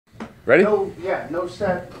Ready? No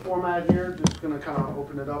set format here. Just going to kind of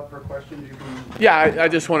open it up for questions. You can. Yeah, I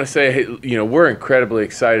just want to say, hey, we're incredibly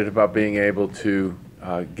excited about being able to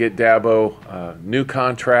get Dabo new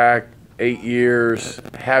contract, 8 years,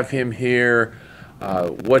 have him here.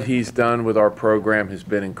 What he's done with our program has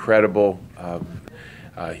been incredible.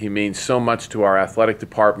 He means so much to our athletic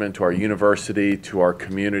department, to our university, to our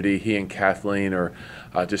community. He and Kathleen are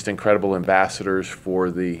just incredible ambassadors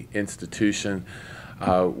for the institution.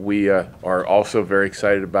 We are also very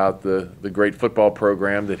excited about the great football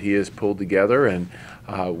program that he has pulled together, and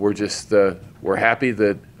we're happy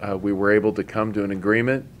that we were able to come to an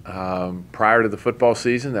agreement prior to the football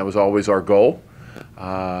season. That was always our goal,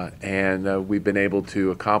 and we've been able to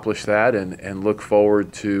accomplish that and look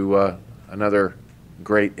forward to another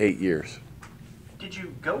great 8 years. Did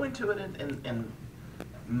you go into it in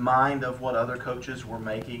mind of what other coaches were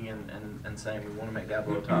making and saying we want to make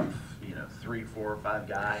Dabo a top 3, 4, or 5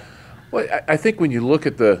 guy? Well, I think when you look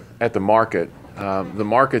at the market, the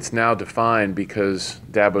market's now defined because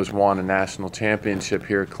Dabo's won a national championship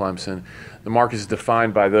here at Clemson. The market is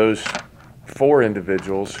defined by those 4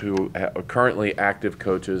 individuals who are currently active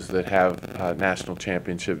coaches that have national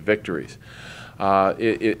championship victories.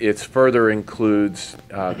 It further includes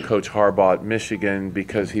Coach Harbaugh at Michigan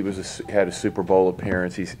because he had a Super Bowl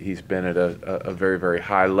appearance. He's been at a very, very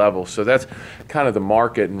high level. So that's kind of the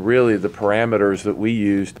market and really the parameters that we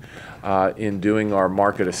used in doing our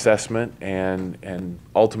market assessment and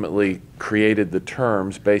ultimately created the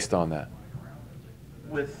terms based on that.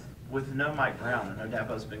 With no Mike Brown, I know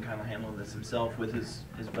Dabo's been kind of handling this himself with his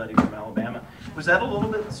buddy from Alabama. Was that a little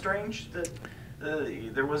bit strange that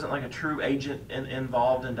there wasn't like a true agent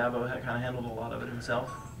involved and Dabo had kind of handled a lot of it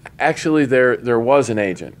himself? Actually, there was an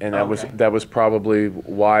agent, and Okay. that was probably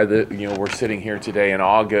why we're sitting here today in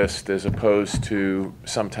August as opposed to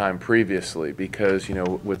sometime previously, because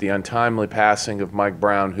with the untimely passing of Mike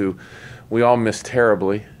Brown, who we all miss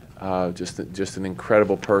terribly, just an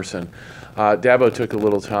incredible person. Dabo took a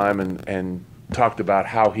little time and talked about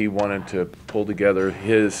how he wanted to pull together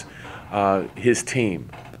his team,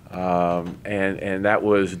 and that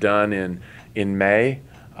was done in May.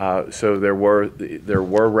 So there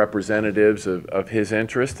were representatives of his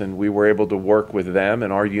interest, and we were able to work with them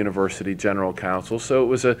and our university general counsel. So it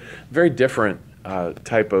was a very different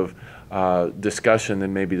type of discussion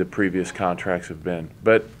than maybe the previous contracts have been,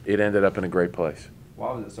 but it ended up in a great place.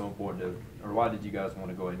 Why was it so important or why did you guys want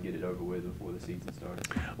to go ahead and get it over with before the season started?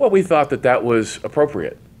 Well, we thought that was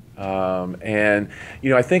appropriate. And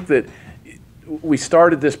I think that we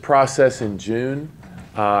started this process in June.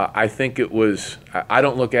 I think it was, I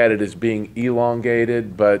don't look at it as being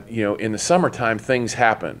elongated, but in the summertime things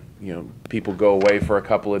happen. People go away for a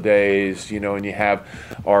couple of days, and you have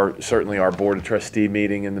certainly our Board of Trustee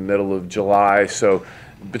meeting in the middle of July. So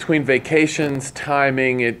between vacations,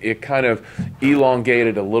 timing, it kind of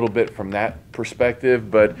elongated a little bit from that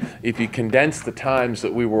perspective. But if you condense the times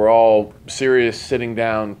that we were all serious, sitting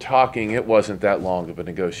down, talking, it wasn't that long of a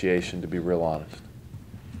negotiation, to be real honest.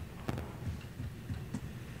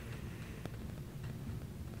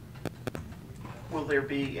 Will there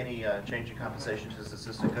be any change in compensation to his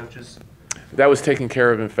assistant coaches? That was taken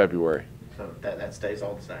care of in February. So that stays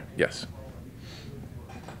all the same? Yes.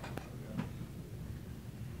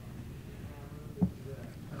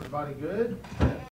 Everybody good?